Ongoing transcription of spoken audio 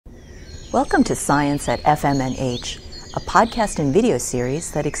Welcome to Science at FMNH, a podcast and video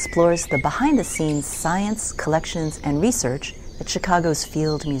series that explores the behind-the-scenes science, collections, and research at Chicago's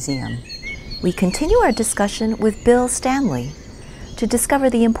Field Museum. We continue our discussion with Bill Stanley to discover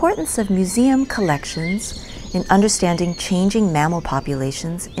the importance of museum collections in understanding changing mammal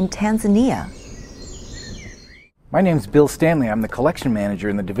populations in Tanzania. My name is Bill Stanley. I'm the collection manager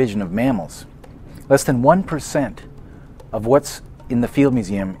in the Division of Mammals. Less than 1% of what's in the Field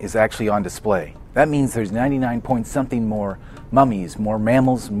Museum is actually on display. That means there's 99 point something more mummies, more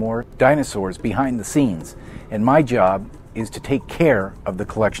mammals, more dinosaurs behind the scenes. And my job is to take care of the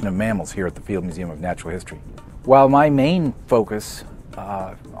collection of mammals here at the Field Museum of Natural History. While my main focus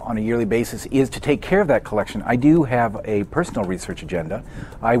on a yearly basis is to take care of that collection, I do have a personal research agenda.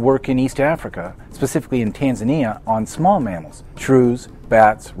 I work in East Africa, specifically in Tanzania, on small mammals, shrews,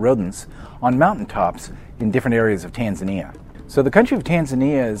 bats, rodents, on mountaintops in different areas of Tanzania. So the country of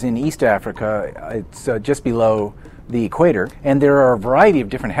Tanzania is in East Africa. It's just below the equator, and there are a variety of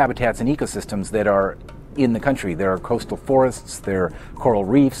different habitats and ecosystems that are in the country. There are coastal forests, there are coral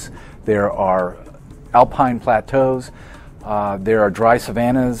reefs, there are alpine plateaus, there are dry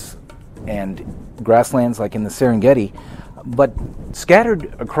savannas and grasslands like in the Serengeti, but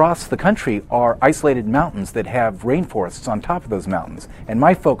scattered across the country are isolated mountains that have rainforests on top of those mountains. And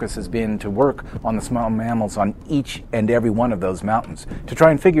my focus has been to work on the small mammals on each and every one of those mountains to try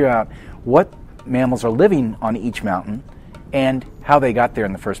and figure out what mammals are living on each mountain and how they got there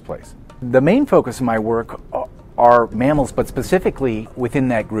in the first place. The main focus of my work are mammals, but specifically within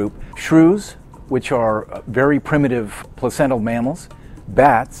that group, shrews, which are very primitive placental mammals,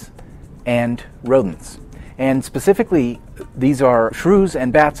 bats, and rodents. And specifically, these are shrews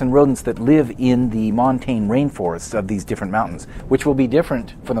and bats and rodents that live in the montane rainforests of these different mountains, which will be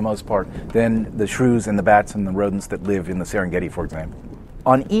different, for the most part, than the shrews and the bats and the rodents that live in the Serengeti, for example.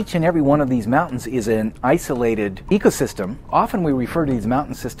 On each and every one of these mountains is an isolated ecosystem. Often we refer to these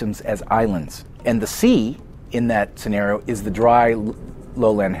mountain systems as islands. And the sea, in that scenario, is the dry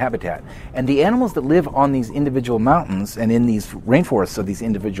lowland habitat. And the animals that live on these individual mountains and in these rainforests of these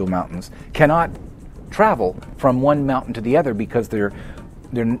individual mountains cannot travel from one mountain to the other because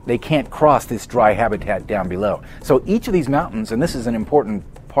they can't cross this dry habitat down below. So each of these mountains, and this is an important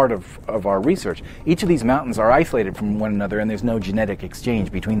part of our research, each of these mountains are isolated from one another and there's no genetic exchange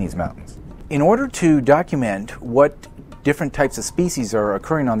between these mountains. In order to document what different types of species are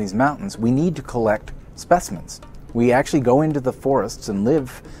occurring on these mountains, we need to collect specimens. We actually go into the forests and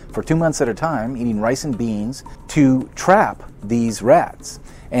live for 2 months at a time, eating rice and beans, to trap these rats.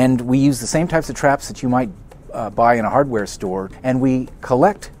 And we use the same types of traps that you might buy in a hardware store, and we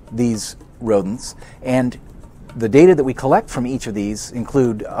collect these rodents. And the data that we collect from each of these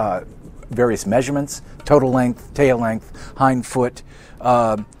include various measurements: total length, tail length, hind foot.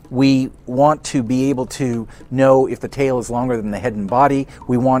 We want to be able to know if the tail is longer than the head and body.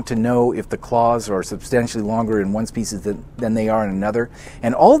 We want to know if the claws are substantially longer in one species than they are in another.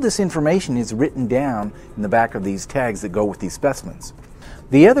 And all this information is written down in the back of these tags that go with these specimens.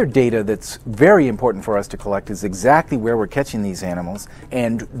 The other data that's very important for us to collect is exactly where we're catching these animals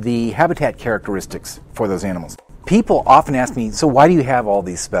and the habitat characteristics for those animals. People often ask me, so why do you have all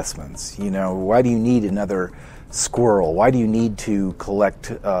these specimens? Why do you need another squirrel? Why do you need to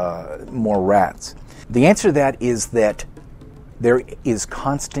collect more rats? The answer to that is that there is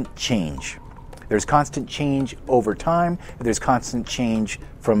constant change. There's constant change over time. There's constant change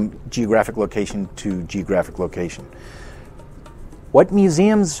from geographic location to geographic location. What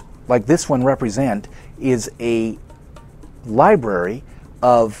museums like this one represent is a library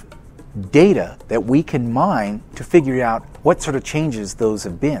of data that we can mine to figure out what sort of changes those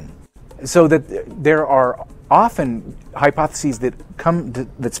have been. So that there are often hypotheses that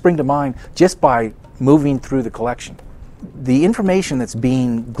spring to mind just by moving through the collection. The information that's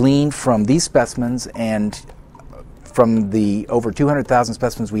being gleaned from these specimens and from the over 200,000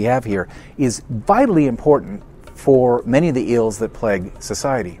 specimens we have here is vitally important for many of the ills that plague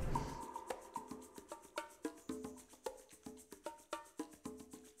society.